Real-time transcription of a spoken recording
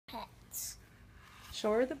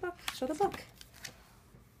Show her the book. Show the book.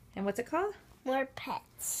 And what's it called? More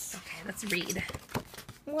Pets. Okay, let's read.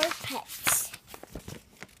 More Pets.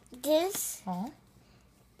 This.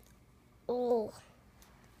 Oh.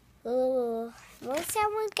 What's that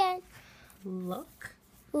one again?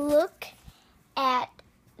 Look at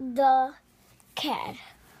the cat.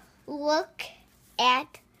 Look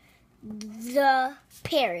at the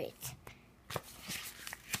parrot.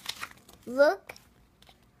 Look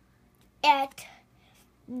at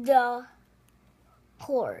the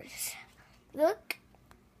horse. Look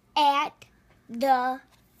at the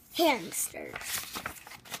hamster.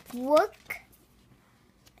 Look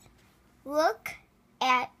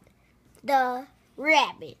at the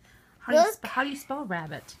rabbit. How do you spell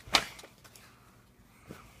rabbit?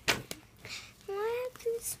 I have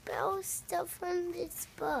to spell stuff from this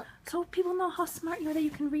book. So people know how smart you are that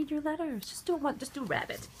you can read your letters. Just do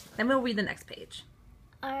rabbit. Then we'll read the next page.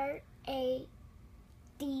 R-A-D-D.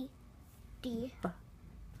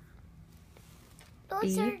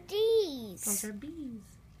 Those B. are D's. Those are B's.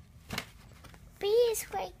 B is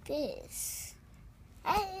like this.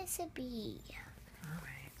 That is a B. All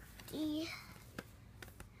right.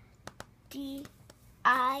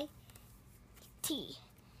 D-I-T.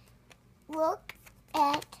 Look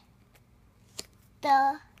at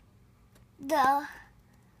the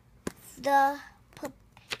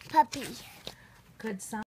puppy. Good sound.